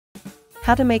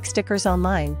How to make stickers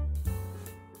online.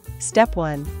 Step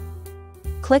 1.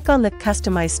 Click on the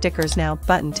Customize Stickers Now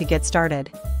button to get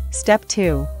started. Step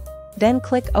 2. Then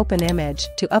click Open Image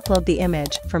to upload the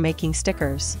image for making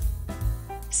stickers.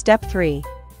 Step 3.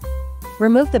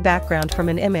 Remove the background from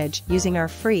an image using our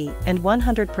free and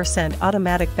 100%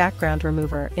 automatic background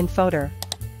remover in Fotor.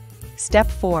 Step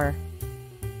 4.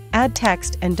 Add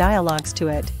text and dialogues to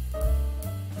it.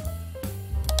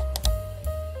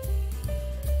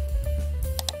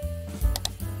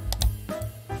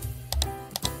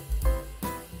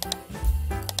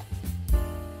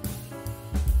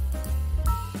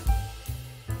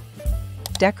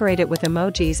 Decorate it with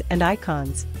emojis and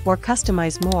icons, or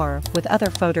customize more with other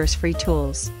Fotor's free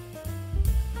tools.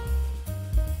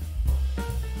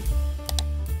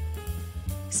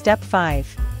 Step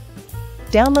 5.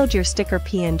 Download your sticker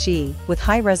PNG with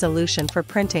high resolution for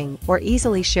printing or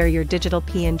easily share your digital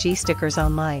PNG stickers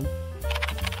online.